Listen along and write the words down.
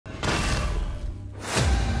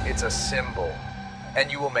It's a symbol,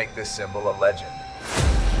 and you will make this symbol a legend.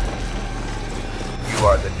 You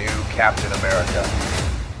are the new Captain America.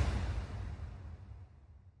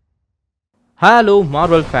 Hello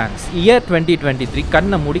Marvel fans, year 2023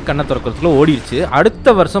 கண்ணை மூடி கண்ணை திறக்கிறதுக்குள்ள ஓடிடுச்சு.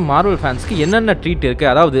 அடுத்த வருஷம் Marvel ஃபேன்ஸ்க்கு என்னென்ன treat இருக்குது,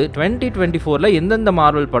 அதாவது 2024 எந்தெந்த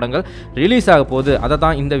மார்வல் படங்கள் ரிலீஸ் ஆக போகுது, அதை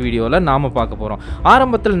தான் இந்த வீடியோவில் நாம் பார்க்க போகிறோம்.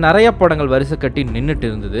 ஆரம்பத்தில் நிறைய படங்கள் வரிசை கட்டி நின்றுட்டு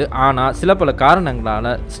இருந்தது. ஆனால் சில பல காரணங்களால்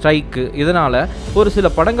ஸ்ட்ரைக்கு இதனால் ஒரு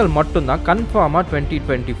சில படங்கள் மட்டும்தான் கன்ஃபார்மாக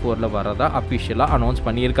 2024 வரதா அஃபிஷியலாக அனௌன்ஸ்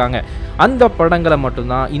பண்ணியிருக்காங்க. அந்த படங்களை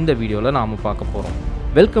மட்டும்தான் இந்த வீடியோவில் நாம் பார்க்க போகிறோம்.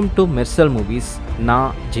 Welcome to Mersal movies.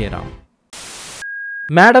 நான் ஜெயராம்.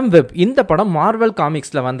 மேடம் வெப் இந்த படம் மார்வல்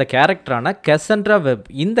காமிக்ஸில் வந்த கேரக்டரான கெசண்ட்ரா வெப்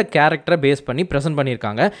இந்த கேரக்டரை பேஸ் பண்ணி ப்ரெசென்ட்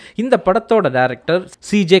பண்ணியிருக்காங்க. இந்த படத்தோட டைரக்டர்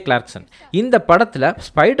CJ கிளார்க்சன். இந்த படத்தில்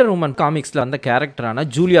ஸ்பைடர் உமன் காமிக்ஸில் வந்த கேரக்டரான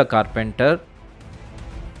ஜூலியா கார்பெண்டர்,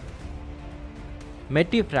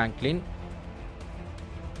 மெட்டி ஃப்ராங்க்லின்,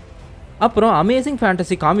 அப்புறம் அமேசிங்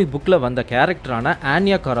ஃபேண்டசி காமிக் புக்கில் வந்த கேரக்டரான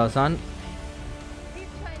ஆனியா கராசான்,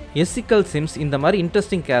 எசிக்கல் சிம்ஸ், இந்த மாதிரி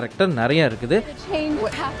இன்ட்ரெஸ்டிங் கேரக்டர் நிறைய இருக்குது.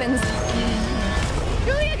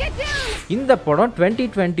 இந்த படம்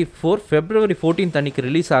 2024 February 14 அன்னைக்கு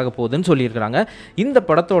ரிலீஸ் ஆக போகுதுன்னு சொல்லியிருக்கிறாங்க. இந்த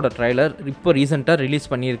படத்தோட ட்ரைலர் இப்போ ரீசெண்டாக ரிலீஸ்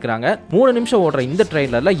பண்ணியிருக்கிறாங்க. 3 நிமிஷம் ஓடுற இந்த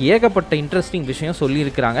ட்ரைலரில் ஏகப்பட்ட இன்ட்ரெஸ்டிங் விஷயம்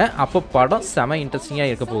சொல்லியிருக்கிறாங்க. அப்போ படம் செம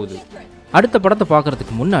இன்ட்ரெஸ்டிங்காக இருக்க போகுது. அடுத்த படத்தை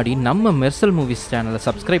பார்க்குறதுக்கு முன்னாடி நம்ம மெர்சல் மூவிஸ் சேனலை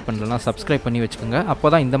சப்ஸ்கிரைப் பண்ணலன்னா சப்ஸ்கிரைப் பண்ணி வச்சுக்கோங்க.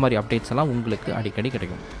 அப்போ தான் இந்த மாதிரி அப்டேட்ஸ் எல்லாம் உங்களுக்கு அடிக்கடி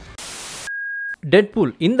கிடைக்கும்.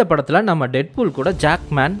 டெட்பூல் இந்த படத்தில் நம்ம டெட்பூல் கூட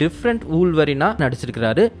ஜாக்மேன் டிஃப்ரெண்ட் வூல்வரினா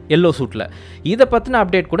நடிச்சிருக்கிறாரு எல்லோ சூட்டில். இதை பற்றின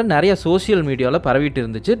அப்டேட் கூட நிறைய சோசியல் மீடியாவில் பரவிட்டு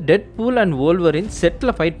இருந்துச்சு. டெட்பூல் அண்ட் வூல்வரின்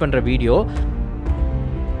செட்டில் ஃபைட் பண்ணுற வீடியோ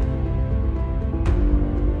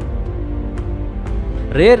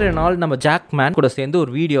ரெனால் நம்ம ஜாக்மேன் கூட சேர்ந்து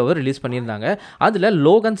ஒரு வீடியோவை ரிலீஸ் பண்ணியிருந்தாங்க. அதில்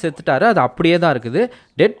லோகன் செத்துட்டாரு, அது அப்படியே தான் இருக்குது.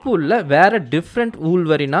 டெட்பூலில் வேற டிஃப்ரெண்ட்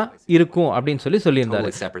வூல்வரினா இருக்கும் அப்படின்னு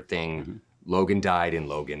சொல்லியிருந்தாரு. Logan died in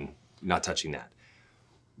Logan. Not touching that.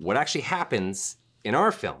 What actually happens in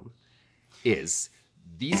our film is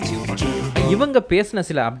these two இவங்க பேசின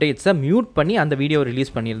சில அப்டேட்ஸை மியூட் பண்ணி அந்த வீடியோ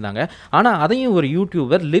ரிலீஸ் பண்ணியிருந்தாங்க. ஆனால் அதையும் ஒரு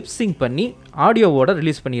யூடியூபர் லிப்சிங் பண்ணி ஆடியோவோட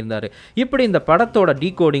ரிலீஸ் பண்ணியிருந்தாரு. இப்படி இந்த படத்தோட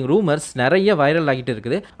டீகோடிங் ரூமர்ஸ் நிறைய வைரல் ஆகிட்டு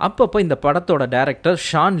இருக்குது. அப்பப்போ இந்த படத்தோட டைரக்டர்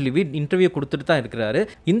ஷான் லிவிட் இன்டர்வியூ கொடுத்துட்டு தான் இருக்கிறாரு.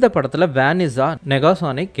 இந்த படத்தில் வேனிசா,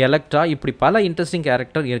 நெகாசானிக், எலக்ட்ரா இப்படி பல இன்ட்ரெஸ்டிங்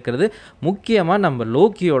கேரக்டர் இருக்கிறது. முக்கியமாக நம்ம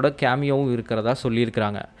லோக்கியோட கேமியோவும் இருக்கிறதா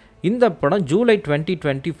சொல்லியிருக்கிறாங்க. இந்த படம் ஜூலை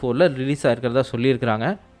 2024 ரிலீஸ் ஆகிருக்கிறதா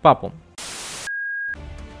சொல்லியிருக்கிறாங்க. பார்ப்போம்.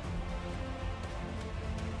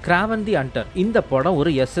 கிராவன் தி ஹண்டர் இந்த படம்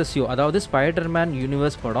ஒரு SSU, அதாவது ஸ்பைடர்மேன்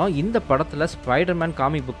யூனிவர்ஸ் படம். இந்த படத்தில் ஸ்பைடர்மேன்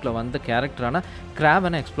காமிக் புக்கில் வந்த கேரக்டரான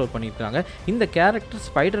கிராவனை எக்ஸ்ப்ளோர் பண்ணியிருக்காங்க. இந்த கேரக்டர்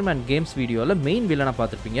ஸ்பைடர்மேன் கேம்ஸ் வீடியோவில் மெயின் வில்லனை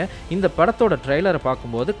பார்த்துருப்பீங்க. இந்த படத்தோட ட்ரெய்லரை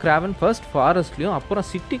பார்க்கும்போது கிராவன் ஃபர்ஸ்ட் ஃபாரஸ்ட்லையும் அப்புறம்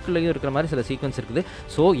சிட்டிக்குள்ளேயும் இருக்கிற மாதிரி சில சீக்வன்ஸ் இருக்குது.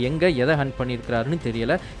 ஸோ எங்கே எதை ஹண்ட் பண்ணியிருக்கிறாருன்னு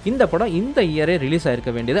தெரியல. இந்த படம் இந்த இயரே ரிலீஸ்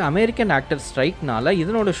ஆகிருக்க வேண்டியது. அமெரிக்கன் ஆக்டர் ஸ்ட்ரைக்னால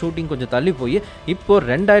இதனோட ஷூட்டிங் கொஞ்சம் தள்ளி போய் இப்போ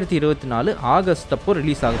 2024 ஆகஸ்ட் அப்போ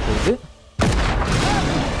ரிலீஸ் ஆக போகுது.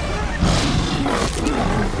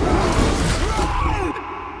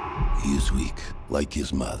 He is weak, like his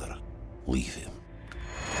mother. Leave him.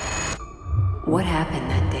 What happened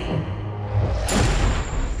that day?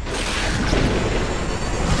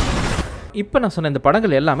 இப்போ நான் சொன்ன இந்த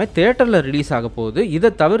படங்கள் எல்லாமே தியேட்டரில் ரிலீஸ் ஆக போகுது. இதை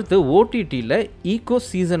தவிர்த்து OTTயில் ஈகோ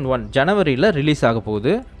சீசன் 1 ஜனவரியில் ரிலீஸ் ஆக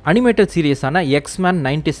போகுது. அனிமேட்டட் சீரியஸான எக்ஸ்மேன்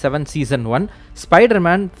 97 season 1,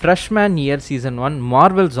 Spiderman freshman year season 1,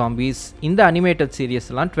 Marvel zombies இந்த அனிமேட்டட்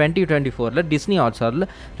சீரியஸ்லாம் 2024 டிஸ்னி ஹாட்ஸ்டாரில்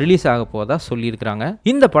ரிலீஸ் ஆக போதா சொல்லியிருக்கிறாங்க.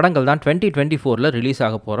 இந்த படங்கள் தான் 2024 ரிலீஸ்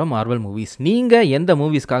ஆக போகிற மார்வல் மூவிஸ். நீங்கள் எந்த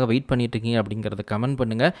மூவிஸ்க்காக வெயிட் பண்ணிட்டு இருக்கீங்க அப்படிங்கிறத கமெண்ட்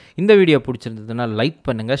பண்ணுங்கள். இந்த வீடியோ பிடிச்சிருந்ததுன்னா லைக்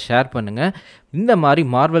பண்ணுங்கள், ஷேர் பண்ணுங்கள். இந்த மாதிரி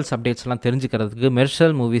மார்வல்ஸ் அப்டேட்ஸ்லாம் தெரிஞ்சுக்கிறதுக்கு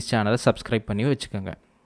மெர்சல் மூவிஸ் சேனலை சப்ஸ்கிரைப் பண்ணி வச்சுக்கோங்க.